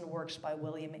 1,000 works by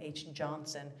William H.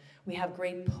 Johnson. We have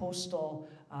great post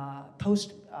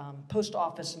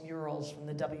office murals from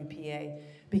the WPA.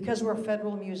 Because we're a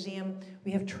federal museum,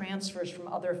 we have transfers from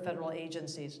other federal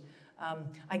agencies.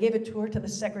 I gave a tour to the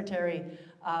Secretary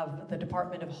of the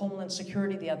Department of Homeland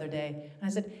Security the other day, and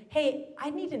I said, hey,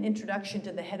 I need an introduction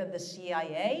to the head of the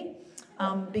CIA,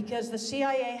 because the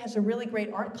CIA has a really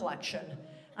great art collection,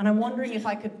 and I'm wondering if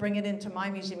I could bring it into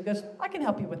my museum. He goes, I can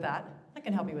help you with that. I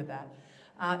can help you with that.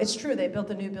 It's true, they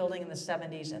built a new building in the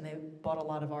 70s, and they bought a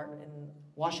lot of art in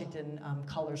Washington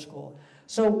Color School.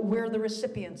 So we're the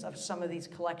recipients of some of these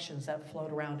collections that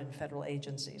float around in federal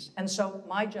agencies. And so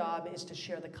my job is to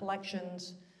share the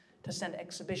collections, to send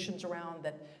exhibitions around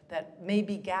that may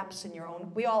be gaps in your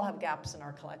own. We all have gaps in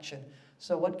our collection.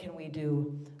 So what can we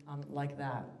do like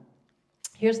that?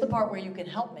 Here's the part where you can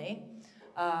help me.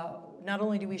 Not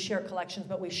only do we share collections,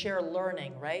 but we share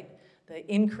learning, right? The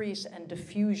increase and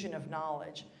diffusion of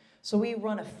knowledge. So we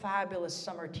run a fabulous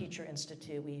summer teacher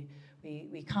institute.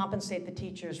 We compensate the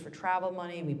teachers for travel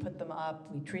money, we put them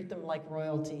up, we treat them like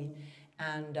royalty,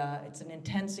 and it's an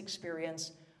intense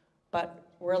experience, but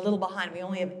we're a little behind. We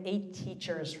only have 8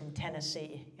 teachers from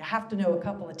Tennessee. You have to know a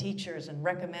couple of teachers and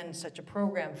recommend such a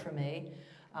program for me.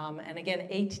 And again,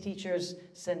 8 teachers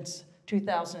since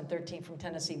 2013 from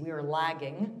Tennessee. We are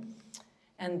lagging.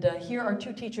 And here are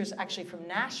 2 teachers actually from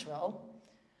Nashville,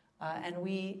 and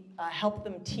we help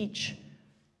them teach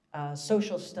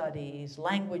social studies,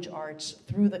 language arts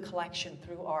through the collection,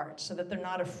 through art, so that they're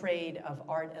not afraid of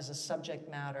art as a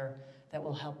subject matter that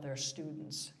will help their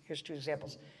students. Here's 2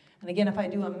 examples. And again, if I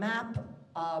do a map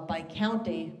by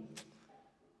county,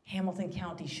 Hamilton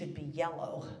County should be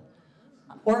yellow,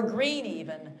 or green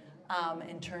even,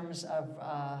 in terms of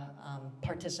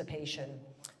participation.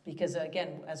 Because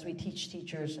again, as we teach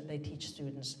teachers, they teach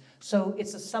students. So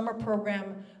it's a summer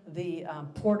program. The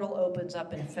portal opens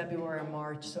up in February or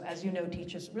March. So as you know,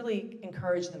 teachers, really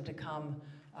encourage them to come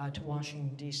to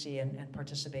Washington, D.C. and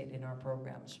participate in our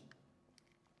programs.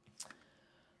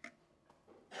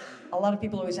 A lot of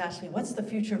people always ask me, what's the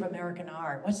future of American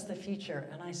art? What's the future?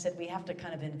 And I said, we have to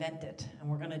kind of invent it. And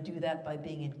we're going to do that by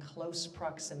being in close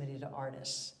proximity to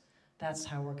artists. That's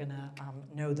how we're going to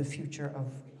know the future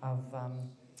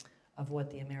of what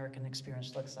the American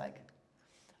experience looks like.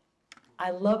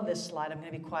 I love this slide. I'm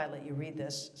going to be quiet, let you read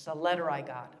this. It's a letter I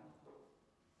got.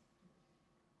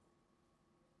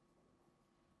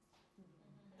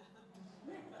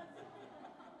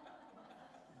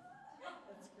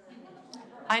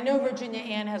 I know Virginia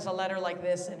Ann has a letter like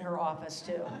this in her office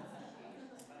too.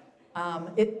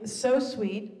 It's so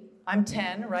sweet. I'm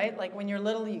 10, right? Like when you're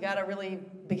little, you gotta really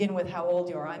begin with how old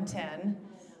you are. I'm 10.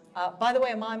 By the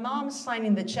way, my mom's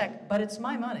signing the check, but it's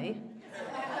my money.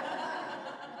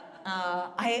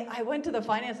 I went to the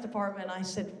finance department and I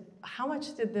said, how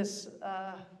much did this,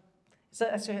 it's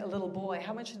actually a little boy,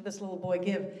 how much did this little boy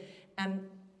give? And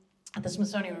at the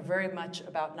Smithsonian were very much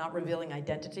about not revealing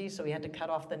identity, so we had to cut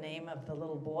off the name of the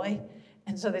little boy.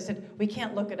 And so they said, we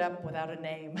can't look it up without a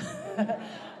name.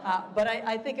 But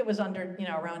I think it was under,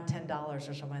 around $10 or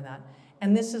something like that.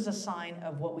 And this is a sign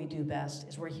of what we do best,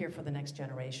 is we're here for the next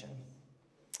generation.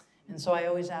 And so I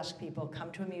always ask people,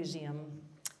 come to a museum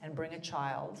and bring a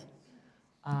child,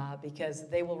 because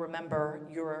they will remember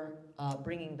your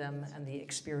bringing them and the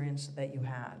experience that you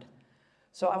had.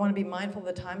 So I want to be mindful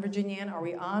of the time. Virginia Ann, are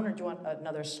we on, or do you want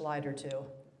another slide or two?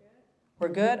 We're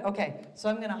good? Okay, so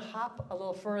I'm going to hop a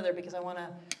little further because I want to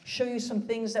show you some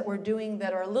things that we're doing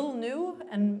that are a little new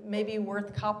and maybe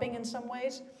worth copying in some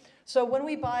ways. So when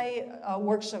we buy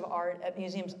works of art at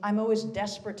museums, I'm always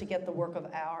desperate to get the work of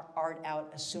our art out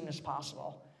as soon as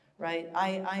possible, right?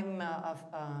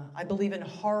 I believe in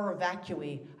horror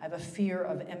vacui. I have a fear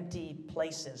of empty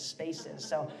places, spaces.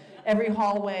 So every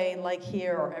hallway like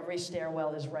here or every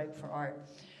stairwell is ripe for art.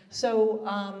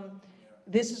 So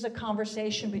this is a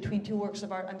conversation between two works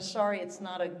of art. I'm sorry it's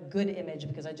not a good image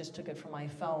because I just took it from my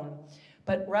phone.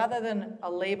 But rather than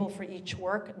a label for each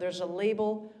work, there's a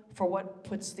label for what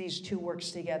puts these two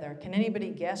works together. Can anybody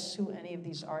guess who any of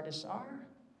these artists are?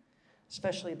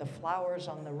 Especially the flowers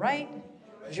on the right.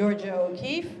 Georgia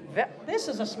O'Keeffe. This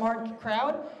is a smart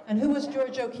crowd. And who was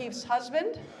Georgia O'Keeffe's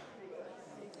husband?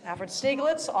 Alfred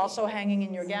Stieglitz, also hanging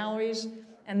in your galleries.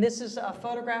 And this is a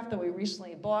photograph that we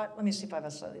recently bought. Let me see if I have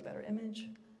a slightly better image.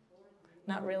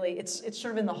 Not really. It's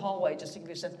sort of in the hallway, just to give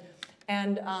you a sense.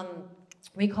 And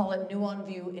we call it New on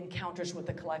View Encounters with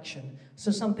the Collection.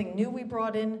 So something new we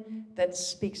brought in that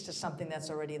speaks to something that's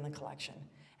already in the collection.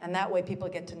 And that way people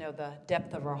get to know the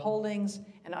depth of our holdings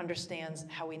and understands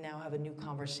how we now have a new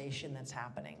conversation that's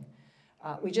happening.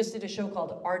 We just did a show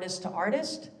called Artist to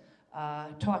Artist,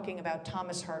 talking about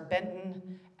Thomas Hart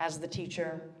Benton as the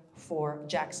teacher for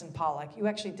Jackson Pollock. You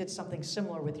actually did something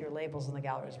similar with your labels in the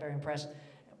gallery. I was very impressed.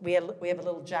 We have a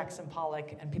little Jackson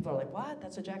Pollock, and people are like, what?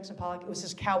 That's a Jackson Pollock? It was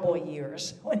his cowboy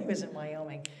years when he was in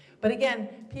Wyoming. But again,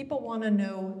 people want to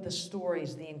know the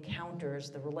stories, the encounters,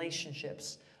 the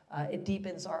relationships. It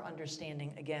deepens our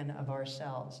understanding, again, of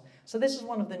ourselves. So this is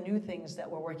one of the new things that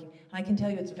we're working. And I can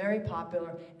tell you it's very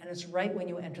popular, and it's right when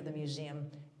you enter the museum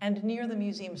and near the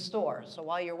museum store. So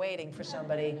while you're waiting for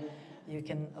somebody, you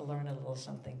can learn a little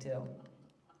something, too.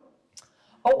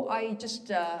 Oh,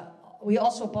 we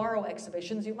also borrow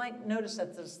exhibitions. You might notice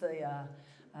that there's the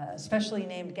specially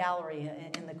named gallery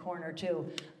in the corner, too.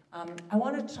 I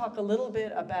wanted to talk a little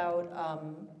bit about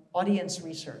audience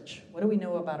research. What do we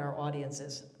know about our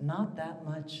audiences? Not that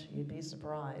much. You'd be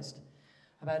surprised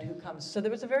about who comes. So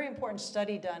there was a very important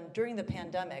study done during the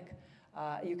pandemic.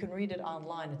 You can read it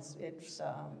online. It's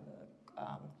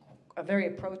very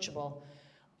approachable.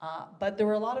 But there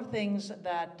were a lot of things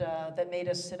that made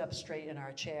us sit up straight in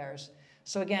our chairs.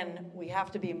 So again, we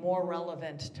have to be more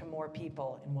relevant to more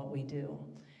people in what we do.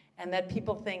 And that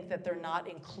people think that they're not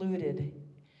included,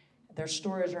 their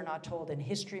stories are not told in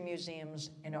history museums,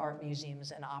 in art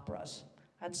museums, and operas.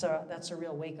 That's a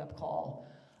real wake-up call.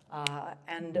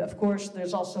 And of course,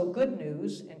 there's also good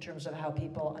news in terms of how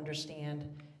people understand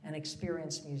and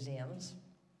experience museums.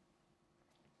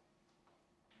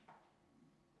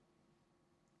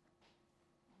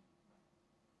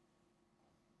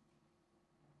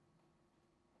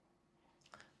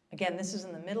 Again, this is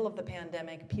in the middle of the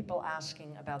pandemic, people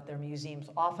asking about their museums.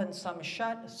 Often some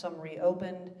shut, some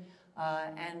reopened.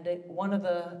 And one of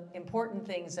the important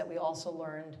things that we also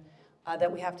learned that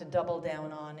we have to double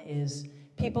down on is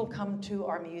people come to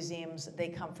our museums, they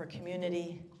come for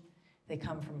community, they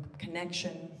come from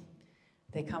connection,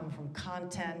 they come from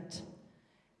content.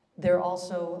 They're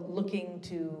also looking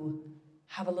to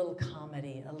have a little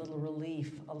comedy, a little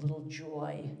relief, a little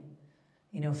joy.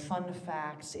 Fun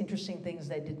facts, interesting things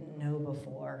they didn't know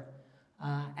before.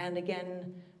 And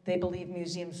again, they believe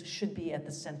museums should be at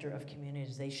the center of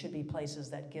communities. They should be places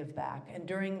that give back. And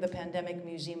during the pandemic,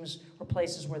 museums were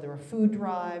places where there were food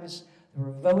drives, there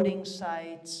were voting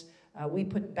sites. We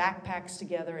put backpacks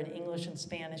together in English and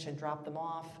Spanish and dropped them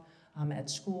off at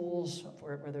schools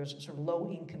where there's sort of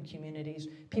low-income communities.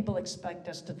 People expect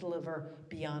us to deliver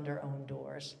beyond our own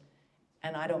doors.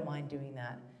 And I don't mind doing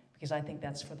that, because I think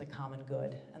that's for the common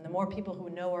good. And the more people who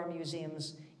know our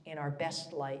museums in our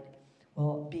best light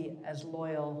will be as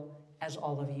loyal as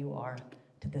all of you are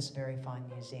to this very fine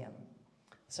museum.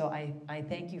 So I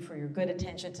thank you for your good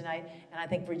attention tonight, and I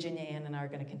think Virginia Ann and I are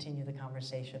going to continue the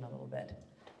conversation a little bit.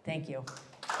 Thank you.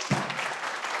 Stephanie,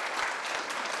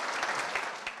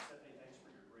 thanks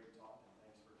for your great talk, and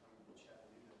thanks for coming to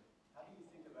Chattanooga. How do you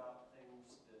think about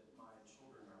things that my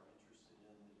children are interested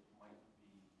in that might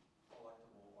be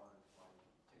collectible art, like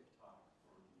TikTok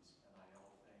or these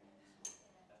NIL things,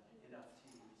 and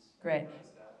Great.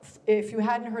 If you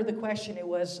hadn't heard the question, it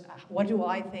was, what do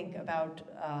I think about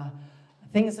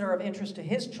things that are of interest to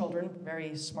his children,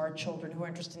 very smart children who are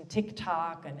interested in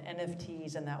TikTok and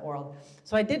NFTs and that world.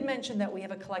 So I did mention that we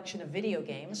have a collection of video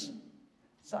games.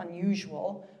 It's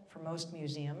unusual for most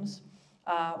museums.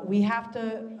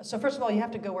 So first of all, you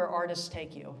have to go where artists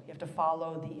take you. You have to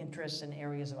follow the interests and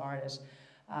areas of artists.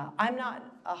 I'm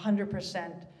not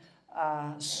 100%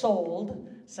 sold,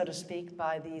 so to speak,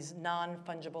 by these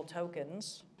non-fungible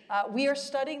tokens. We are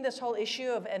studying this whole issue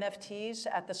of NFTs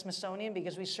at the Smithsonian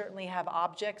because we certainly have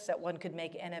objects that one could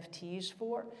make NFTs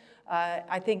for.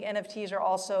 I think NFTs are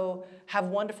also have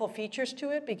wonderful features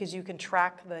to it because you can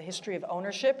track the history of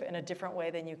ownership in a different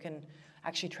way than you can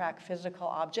actually track physical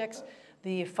objects.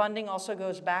 The funding also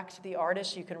goes back to the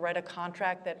artist. You can write a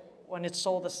contract that when it's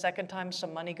sold a second time,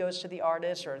 some money goes to the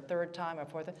artist, or a third time, or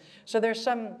fourth. So there's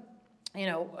some,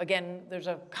 again, there's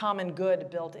a common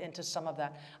good built into some of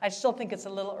that. I still think it's a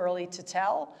little early to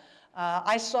tell.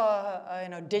 I saw,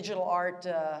 digital art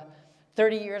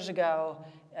 30 years ago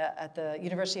at the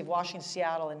University of Washington,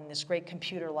 Seattle, in this great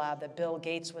computer lab that Bill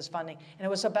Gates was funding. And it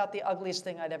was about the ugliest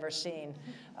thing I'd ever seen.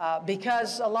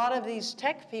 Because a lot of these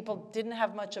tech people didn't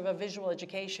have much of a visual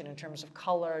education in terms of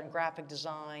color and graphic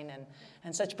design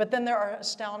and such. But then there are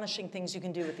astonishing things you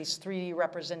can do with these 3D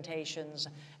representations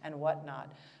and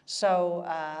whatnot. So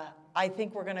I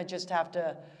think we're going to just have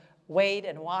to wait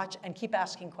and watch and keep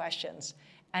asking questions.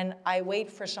 And I wait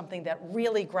for something that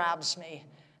really grabs me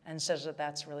and says that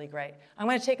that's really great. I'm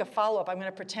going to take a follow-up. I'm going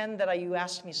to pretend that you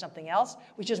asked me something else,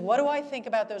 which is, what do I think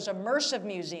about those immersive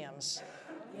museums?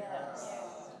 Yes.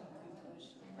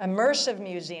 Immersive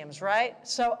museums, right?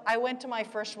 So I went to my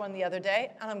first one the other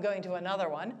day, and I'm going to another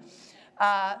one.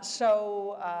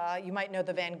 You might know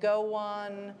the Van Gogh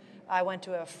one. I went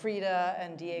to a Frida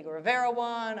and Diego Rivera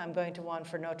one. I'm going to one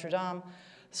for Notre Dame.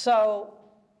 So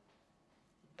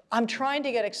I'm trying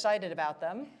to get excited about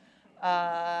them.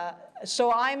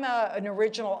 So I'm an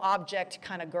original object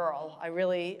kind of girl.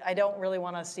 I don't really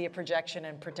want to see a projection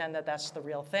and pretend that that's the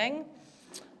real thing.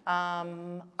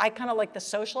 I kind of like the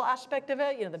social aspect of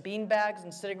it, the bean bags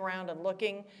and sitting around and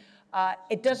looking.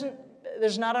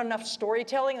 There's not enough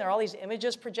storytelling. There are all these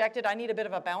images projected. I need a bit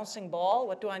of a bouncing ball.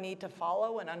 What do I need to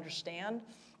follow and understand?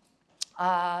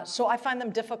 So I find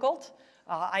them difficult.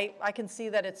 I can see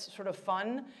that it's sort of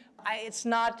fun. It's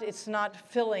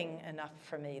not filling enough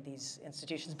for me, these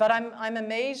institutions. But I'm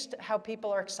amazed how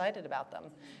people are excited about them.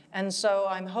 And so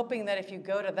I'm hoping that if you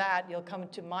go to that, you'll come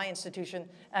to my institution,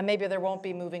 and maybe there won't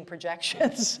be moving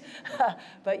projections,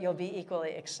 but you'll be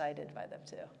equally excited by them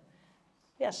too.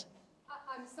 Yes?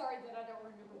 I'm sorry that I don't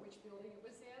remember which building it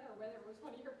was in or whether it was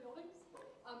one of your buildings.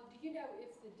 Do you know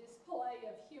if the display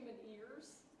of human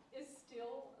ears is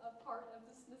still a part of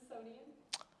the Smithsonian?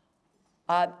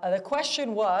 The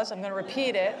question was, I'm going to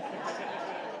repeat it.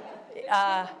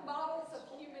 Different models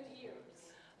of human ears.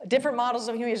 Different models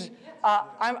of human ears.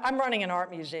 I'm running an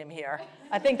art museum here.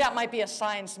 I think that might be a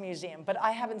science museum, but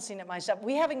I haven't seen it myself.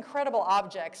 We have incredible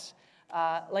objects,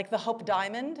 like the Hope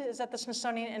Diamond is at the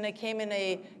Smithsonian, and it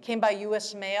came by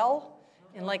U.S. mail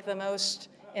in like the most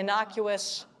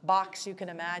innocuous box you can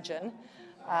imagine.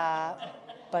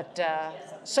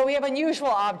 So we have unusual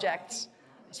objects.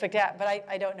 But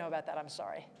I don't know about that, I'm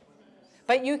sorry.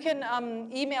 But you can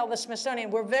email the Smithsonian.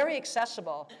 We're very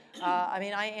accessible.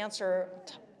 I answer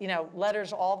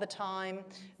letters all the time.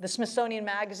 The Smithsonian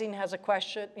magazine has a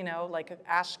question, like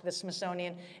ask the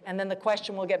Smithsonian, and then the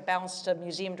question will get bounced to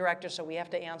museum director, so we have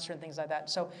to answer and things like that.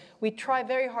 So we try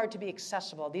very hard to be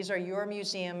accessible. These are your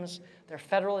museums. They're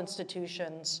federal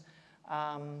institutions.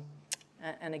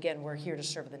 And again, we're here to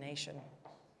serve the nation.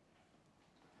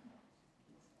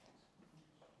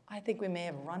 I think we may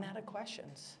have run out of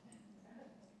questions.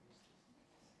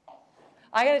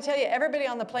 I got to tell you, everybody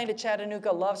on the plane to Chattanooga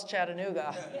loves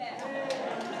Chattanooga. Yeah.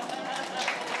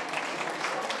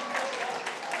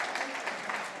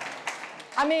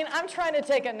 I'm trying to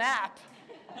take a nap,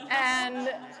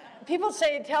 and people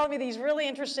tell me these really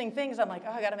interesting things. I'm like,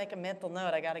 oh, I got to make a mental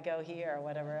note. I got to go here or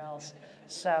whatever else.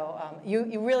 So you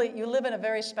live in a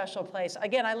very special place.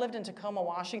 Again, I lived in Tacoma,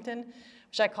 Washington,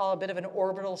 which I call a bit of an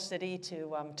orbital city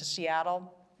to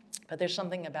Seattle. But there's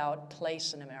something about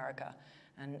place in America.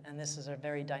 And this is a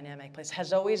very dynamic place.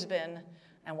 Has always been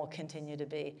and will continue to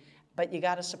be. But you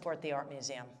got to support the art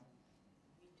museum.